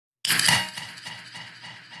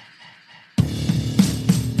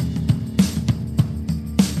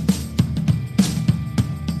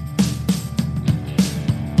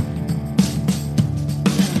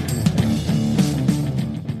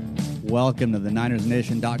welcome to the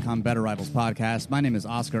NinersNation.com Better Rivals podcast. My name is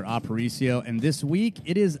Oscar Aparicio, and this week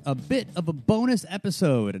it is a bit of a bonus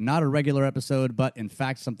episode. Not a regular episode, but in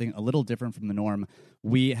fact something a little different from the norm.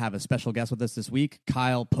 We have a special guest with us this week,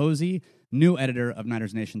 Kyle Posey, new editor of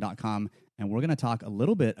NinersNation.com, and we're going to talk a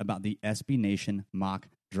little bit about the SB Nation mock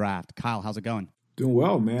draft. Kyle, how's it going? Doing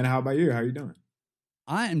well, man. How about you? How are you doing?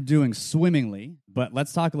 I am doing swimmingly, but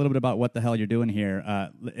let's talk a little bit about what the hell you're doing here.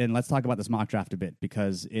 And let's talk about this mock draft a bit,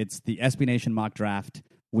 because it's the SB Nation mock draft.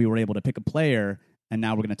 We were able to pick a player, and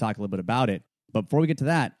now we're going to talk a little bit about it. But before we get to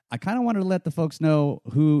that, I kind of wanted to let the folks know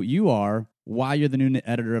who you are, why you're the new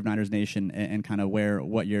editor of Niners Nation, and kind of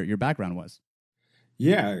what your background was.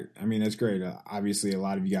 Yeah, I mean, that's great. Obviously, a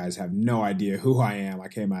lot of you guys have no idea who I am. I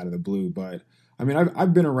came out of the blue, but I mean,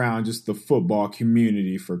 I've been around just the football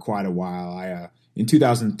community for quite a while. In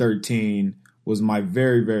 2013 was my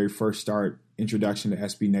very, very first introduction to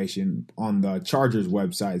SB Nation on the Chargers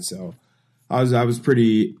website. So I was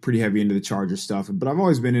pretty heavy into the Chargers stuff, but I've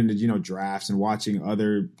always been into, drafts and watching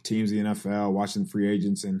other teams in the NFL, watching free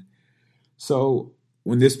agents. And so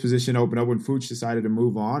when this position opened up, when Fuchs decided to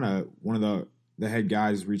move on, one of the head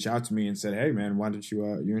guys reached out to me and said, "Hey man, why don't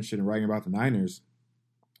you're interested in writing about the Niners?"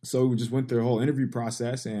 So we just went through the whole interview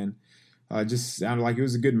process, and just sounded like it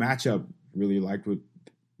was a good matchup. Really liked what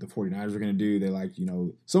the 49ers were going to do. They liked,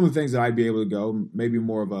 some of the things that I'd be able to go, maybe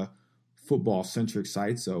more of a football-centric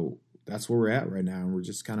site. So that's where we're at right now, and we're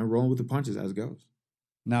just kind of rolling with the punches as it goes.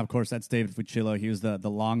 Now, of course, that's David Fucillo. He was the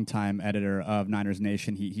longtime editor of Niners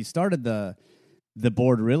Nation. He started the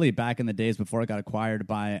board really back in the days before it got acquired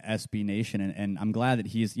by SB Nation, and I'm glad that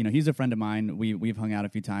he's a friend of mine. We've hung out a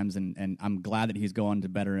few times, and I'm glad that he's going to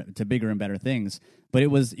bigger and better things. But it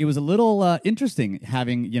was a little interesting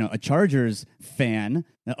having a Chargers fan,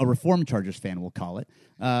 a reformed Chargers fan, we'll call it,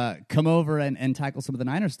 come over and tackle some of the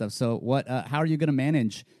Niners stuff. So how are you going to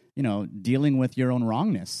manage dealing with your own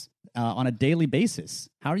wrongness on a daily basis?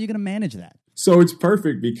 How are you going to manage that? So it's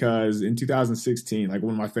perfect because in 2016, like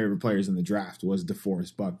one of my favorite players in the draft was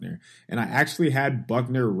DeForest Buckner. And I actually had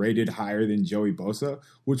Buckner rated higher than Joey Bosa,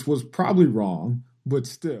 which was probably wrong, but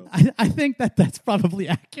still. I think that's probably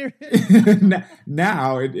accurate.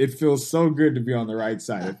 Now it feels so good to be on the right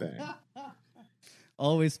side of things.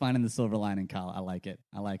 Always finding the silver lining, Kyle. I like it.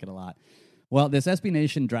 I like it a lot. Well, this SB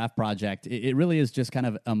Nation draft project, it really is just kind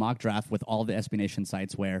of a mock draft with all the SB Nation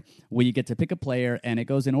sites where we get to pick a player, and it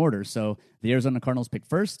goes in order. So the Arizona Cardinals picked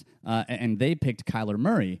first, and they picked Kyler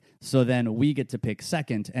Murray. So then we get to pick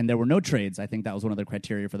second, and there were no trades. I think that was one of the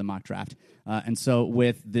criteria for the mock draft. And so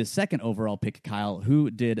with the second overall pick, Kyle,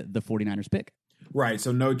 who did the 49ers pick? Right,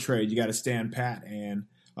 so no trade. You got to stand pat, and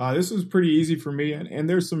this was pretty easy for me. And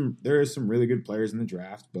there is some really good players in the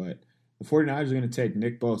draft, but the 49ers are going to take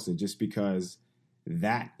Nick Bosa just because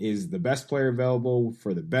that is the best player available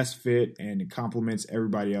for the best fit, and it complements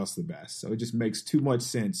everybody else the best. So it just makes too much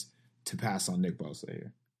sense to pass on Nick Bosa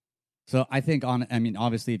here. So I think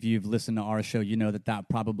obviously if you've listened to our show, you know that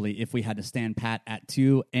probably, if we had to stand pat at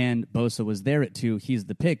 2 and Bosa was there at 2, he's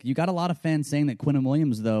the pick. You got a lot of fans saying that Quinnen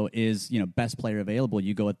Williams, though, is best player available.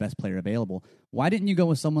 You go with best player available. Why didn't you go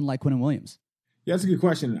with someone like Quinnen Williams? Yeah, that's a good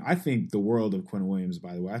question. I think the world of Quinnen Williams,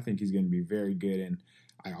 by the way. I think he's going to be very good. And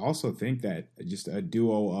I also think that just a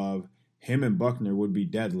duo of him and Buckner would be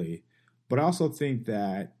deadly. But I also think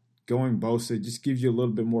that going Bosa just gives you a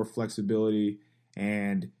little bit more flexibility.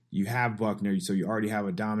 And you have Buckner, so you already have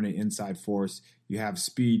a dominant inside force. You have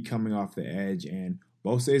speed coming off the edge. And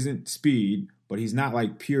Bosa isn't speed, but he's not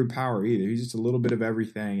like pure power either. He's just a little bit of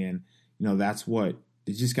everything. And, that's what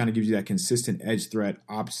it just kind of gives you that consistent edge threat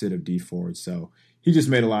opposite of D Ford. So he just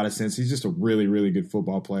made a lot of sense. He's just a really, really good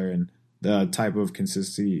football player and the type of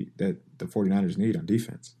consistency that the 49ers need on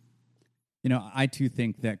defense. I too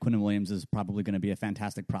think that Quinnen Williams is probably going to be a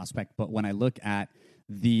fantastic prospect, but when I look at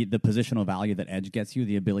the positional value that edge gets you,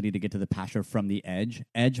 the ability to get to the passer from the edge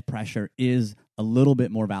pressure is a little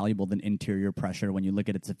bit more valuable than interior pressure when you look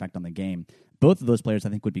at its effect on the game. Both of those players I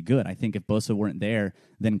think would be good. I think if Bosa weren't there,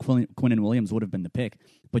 then Quinnen Williams would have been the pick.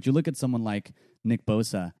 But you look at someone like Nick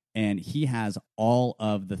Bosa, and he has all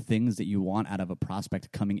of the things that you want out of a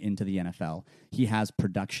prospect coming into the NFL. He has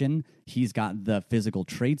production. He's got the physical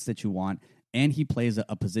traits that you want. And he plays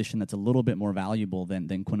a position that's a little bit more valuable than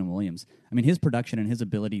Quinnen Williams. I mean, his production and his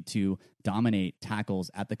ability to dominate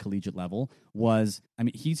tackles at the collegiate level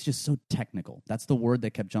he's just so technical. That's the word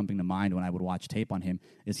that kept jumping to mind when I would watch tape on him,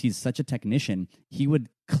 is he's such a technician. He would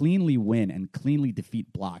cleanly win and cleanly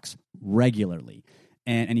defeat blocks regularly.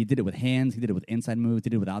 and he did it with hands, he did it with inside moves, he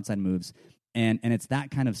did it with outside moves, and it's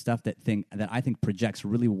that kind of stuff that I think projects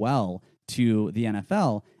really well to the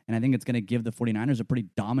NFL, and I think it's going to give the 49ers a pretty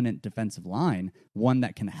dominant defensive line, one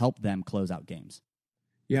that can help them close out games.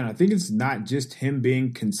 Yeah, and I think it's not just him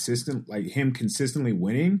being consistent, like him consistently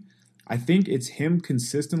winning. I think it's him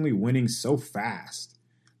consistently winning so fast.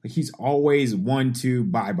 Like he's always 1-2,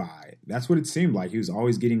 bye-bye. That's what it seemed like. He was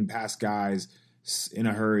always getting past guys in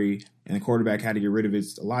a hurry, and the quarterback had to get rid of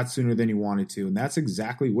it a lot sooner than he wanted to. And that's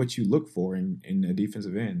exactly what you look for in a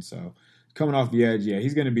defensive end. So coming off the edge, yeah,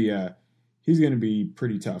 he's going to be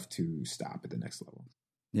pretty tough to stop at the next level.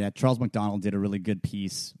 Yeah, Charles McDonald did a really good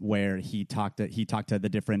piece where he talked to the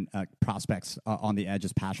different prospects on the edge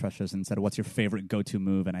as pass rushers and said, "What's your favorite go-to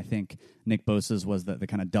move?" And I think Nick Bosa's was the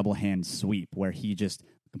kind of double hand sweep where he just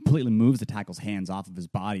completely moves the tackle's hands off of his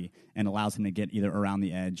body and allows him to get either around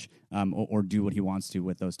the edge or do what he wants to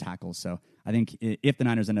with those tackles. So I think if the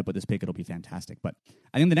Niners end up with this pick, it'll be fantastic. But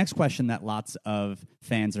I think the next question that lots of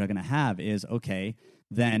fans are going to have is, okay,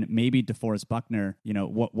 then maybe DeForest Buckner,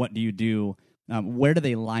 what do you do? Where do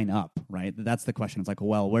they line up, right? That's the question. It's like,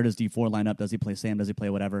 well, where does D4 line up? Does he play Sam? Does he play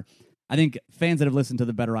whatever? I think fans that have listened to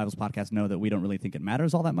the Better Rivals podcast know that we don't really think it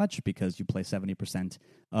matters all that much because you play 70%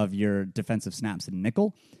 of your defensive snaps in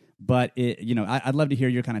nickel. But, I'd love to hear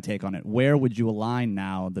your kind of take on it. Where would you align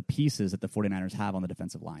now the pieces that the 49ers have on the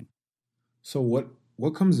defensive line? So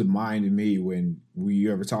what comes to mind to me when we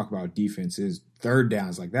ever talk about defense is third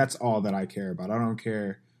downs. Like, that's all that I care about. I don't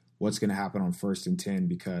care what's going to happen on 1st and 10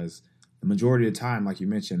 because the majority of the time, like you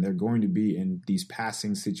mentioned, they're going to be in these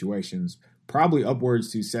passing situations, probably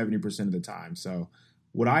upwards to 70% of the time. So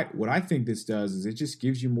what I think this does is it just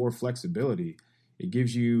gives you more flexibility. It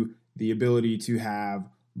gives you the ability to have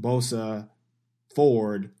Bosa,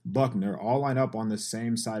 Ford, Buckner all line up on the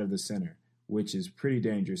same side of the center, which is pretty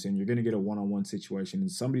dangerous. And you're going to get a one-on-one situation,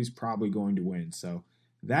 and somebody's probably going to win. So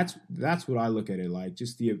that's what I look at it like,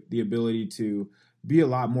 just the ability to be a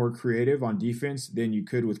lot more creative on defense than you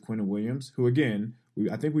could with Quinnen Williams, who, again,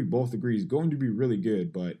 I think we both agree is going to be really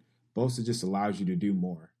good, but Bosa just allows you to do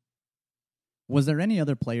more. Was there any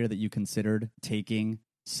other player that you considered taking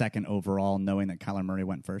second overall, knowing that Kyler Murray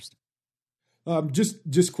went first? Just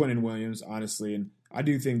Quinnen Williams, honestly. And I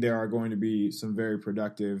do think there are going to be some very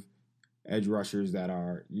productive edge rushers that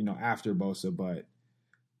are, after Bosa, but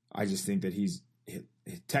I just think that he's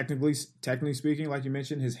technically speaking, like you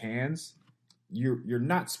mentioned, his hands, you're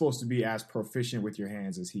not supposed to be as proficient with your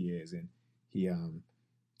hands as he is. And he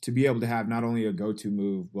to be able to have not only a go-to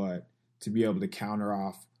move, but to be able to counter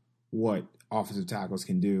off what offensive tackles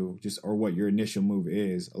can do, or what your initial move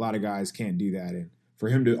is. A lot of guys can't do that. And for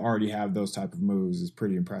him to already have those type of moves is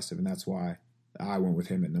pretty impressive. And that's why I went with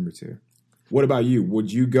him at number 2. What about you?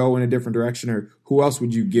 Would you go in a different direction, or who else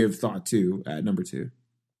would you give thought to at number 2?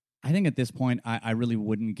 I think at this point, I really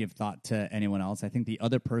wouldn't give thought to anyone else. I think the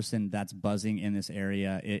other person that's buzzing in this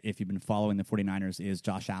area, if you've been following the 49ers, is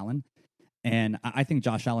Josh Allen. And I think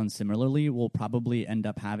Josh Allen similarly will probably end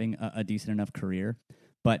up having a decent enough career.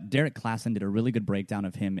 But Derek Klassen did a really good breakdown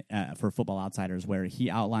of him for Football Outsiders, where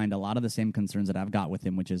he outlined a lot of the same concerns that I've got with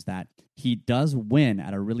him, which is that he does win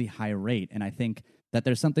at a really high rate. And I think that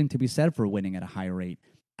there's something to be said for winning at a high rate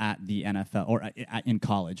at the NFL or in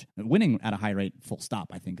college. Winning at a high rate, full stop,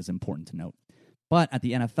 I think is important to note. But at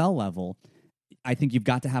the NFL level, I think you've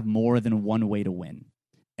got to have more than one way to win.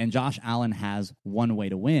 And Josh Allen has one way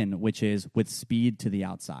to win, which is with speed to the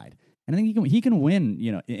outside. And I think he can win,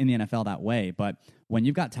 in the NFL that way. But when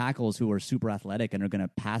you've got tackles who are super athletic and are going to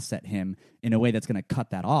pass set him in a way that's going to cut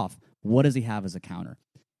that off, what does he have as a counter?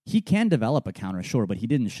 He can develop a counter, sure, but he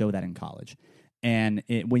didn't show that in college. And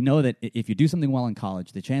we know that if you do something well in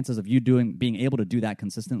college, the chances of you being able to do that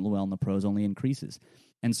consistently well in the pros only increases.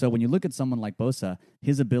 And so when you look at someone like Bosa,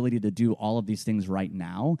 his ability to do all of these things right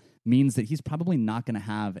now means that he's probably not going to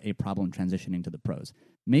have a problem transitioning to the pros.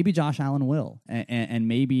 Maybe Josh Allen will. And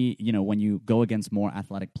maybe, when you go against more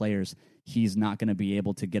athletic players, he's not going to be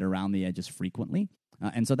able to get around the edges frequently.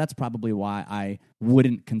 And so that's probably why I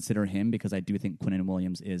wouldn't consider him, because I do think Quinnen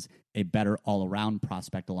Williams is a better all-around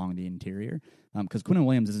prospect along the interior. Because Quinnen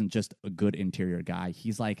Williams isn't just a good interior guy.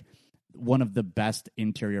 He's like one of the best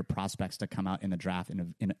interior prospects to come out in the draft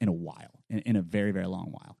in a while, in a very, very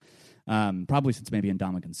long while. Probably since maybe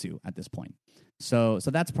Ndamukong Suh at this point. So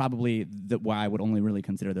that's probably why I would only really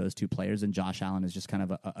consider those two players, and Josh Allen is just kind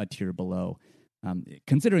of a tier below.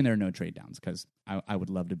 Considering there are no trade downs, because I would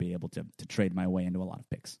love to be able to trade my way into a lot of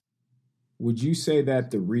picks. Would you say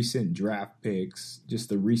that the recent draft picks, just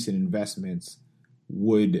the recent investments,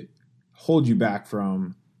 would hold you back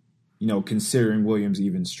from considering Williams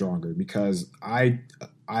even stronger, because I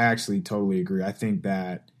actually totally agree. I think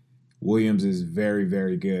that Williams is very,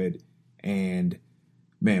 very good, and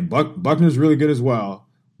man, Buckner's really good as well.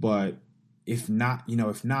 But if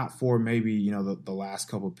not for maybe the last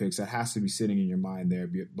couple of picks, that has to be sitting in your mind there.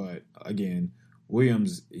 But again,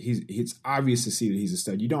 Williams, it's obvious to see that he's a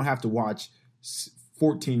stud. You don't have to watch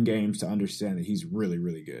 14 games to understand that he's really,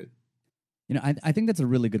 really good. I think that's a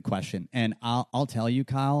really good question. And I'll tell you,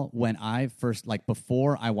 Kyle, when I first,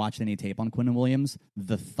 before I watched any tape on Quinnen Williams,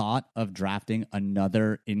 the thought of drafting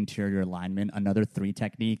another interior lineman, another 3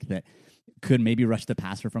 technique that could maybe rush the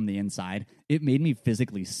passer from the inside, it made me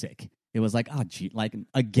physically sick. It was like, oh, gee,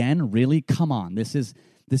 again, really? Come on. This is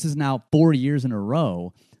now 4 years in a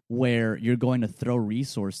row where you're going to throw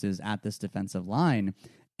resources at this defensive line.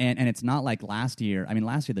 And it's not like last year. I mean,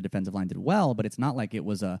 last year the defensive line did well, but it's not like it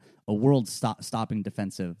was a world stopping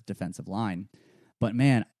defensive line. But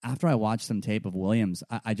man, after I watched some tape of Williams,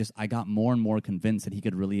 I got more and more convinced that he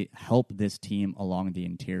could really help this team along the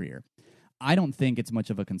interior. I don't think it's much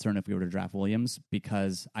of a concern if we were to draft Williams,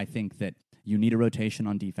 because I think that you need a rotation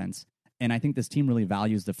on defense. And I think this team really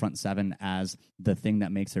values the front 7 as the thing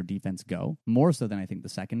that makes their defense go, more so than I think the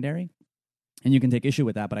secondary. And you can take issue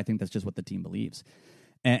with that, but I think that's just what the team believes.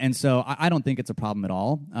 And so I don't think it's a problem at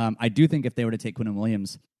all. I do think if they were to take Quinnen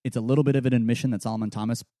Williams, it's a little bit of an admission that Solomon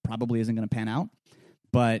Thomas probably isn't going to pan out.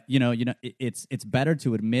 But it's better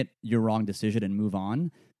to admit your wrong decision and move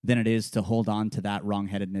on than it is to hold on to that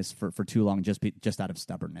wrongheadedness for too long just out of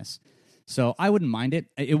stubbornness. So I wouldn't mind it.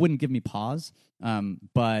 It wouldn't give me pause,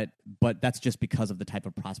 but that's just because of the type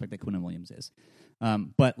of prospect that Quinnen Williams is.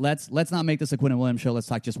 But let's not make this a Quinnen Williams show. Let's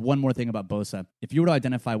talk just one more thing about Bosa. If you were to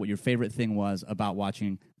identify what your favorite thing was about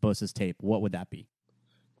watching Bosa's tape, what would that be?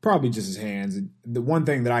 Probably just his hands. The one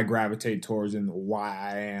thing that I gravitate towards and why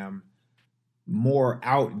I am more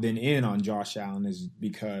out than in on Josh Allen is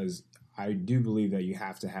because I do believe that you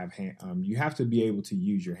have to have you have to be able to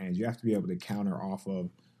use your hands. You have to be able to counter off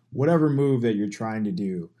of whatever move that you're trying to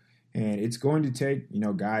do. And it's going to take,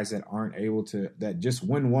 guys that aren't able to, that just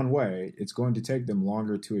win one way, it's going to take them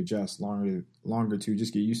longer to adjust, longer to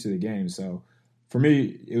just get used to the game. So for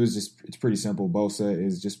me, it's pretty simple. Bosa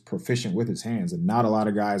is just proficient with his hands, and not a lot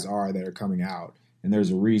of guys are that are coming out. And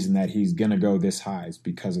there's a reason that he's going to go this high is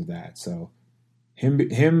because of that. So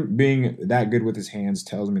him being that good with his hands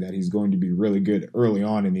tells me that he's going to be really good early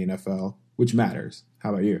on in the NFL, which matters.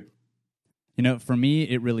 How about you? For me,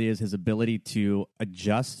 it really is his ability to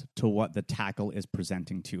adjust to what the tackle is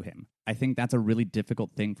presenting to him. I think that's a really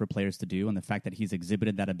difficult thing for players to do, and the fact that he's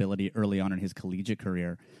exhibited that ability early on in his collegiate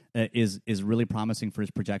career is really promising for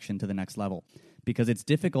his projection to the next level. Because it's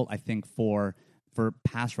difficult, I think, for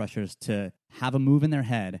pass rushers to have a move in their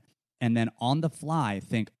head and then on the fly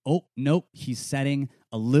think, oh, nope, he's setting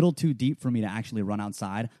a little too deep for me to actually run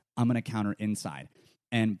outside. I'm going to counter inside.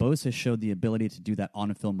 And Bosa showed the ability to do that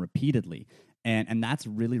on film repeatedly. And that's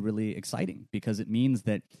really, really exciting because it means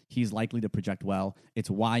that he's likely to project well. It's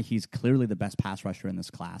why he's clearly the best pass rusher in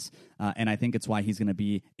this class. And I think it's why he's going to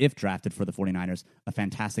be, if drafted for the 49ers, a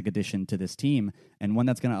fantastic addition to this team, and one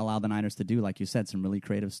that's going to allow the Niners to do, like you said, some really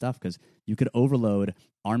creative stuff, because you could overload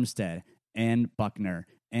Armstead and Buckner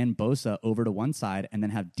and Bosa over to one side and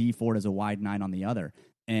then have D Ford as a wide 9 on the other.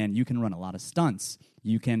 And you can run a lot of stunts.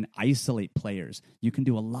 You can isolate players. You can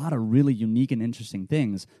do a lot of really unique and interesting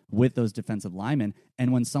things with those defensive linemen.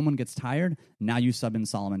 And when someone gets tired, now you sub in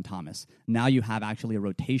Solomon Thomas. Now you have actually a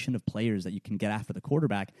rotation of players that you can get after the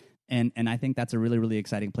quarterback. And I think that's a really, really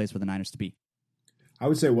exciting place for the Niners to be. I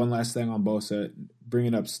would say one last thing on Bosa,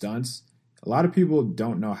 bringing up stunts. A lot of people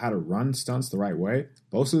don't know how to run stunts the right way.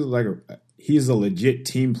 Bosa he's a legit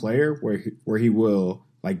team player where he will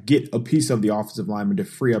get a piece of the offensive lineman to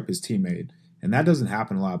free up his teammate. And that doesn't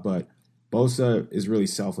happen a lot, but Bosa is really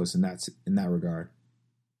selfless in that regard.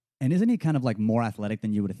 And isn't he kind of more athletic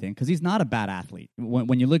than you would think? Because he's not a bad athlete.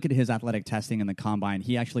 When you look at his athletic testing in the combine,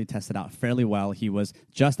 he actually tested out fairly well. He was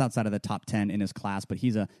just outside of the top 10 in his class, but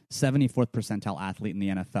he's a 74th percentile athlete in the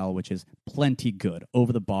NFL, which is plenty good,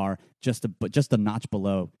 over the bar, just a notch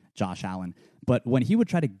below Josh Allen. But when he would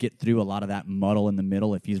try to get through a lot of that muddle in the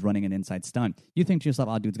middle, if he's running an inside stunt, you think to yourself,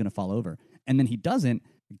 oh, dude's going to fall over. And then he doesn't,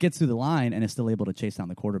 gets through the line, and is still able to chase down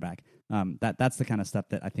the quarterback. That's the kind of stuff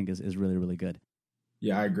that I think is really, really good.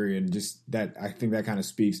 Yeah, I agree. And just that, I think that kind of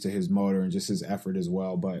speaks to his motor and just his effort as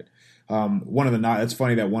well. But it's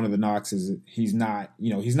funny that one of the knocks is he's not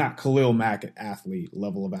Khalil Mack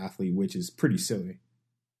level of athlete, which is pretty silly.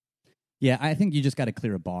 Yeah, I think you just got to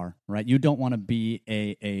clear a bar, right? You don't want to be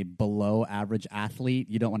a below average athlete.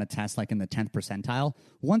 You don't want to test like in the 10th percentile.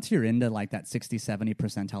 Once you're into like that 60, 70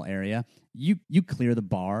 percentile area, you clear the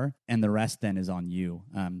bar and the rest then is on you.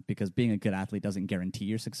 Because being a good athlete doesn't guarantee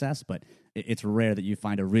your success, but it's rare that you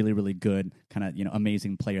find a really, really good kind of,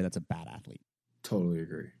 amazing player that's a bad athlete. Totally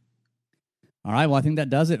agree. All right, well, I think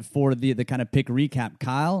that does it for the kind of pick recap.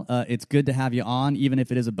 Kyle, it's good to have you on, even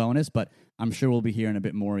if it is a bonus, but I'm sure we'll be hearing a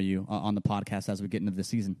bit more of you on the podcast as we get into the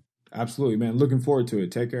season. Absolutely, man. Looking forward to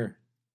it. Take care.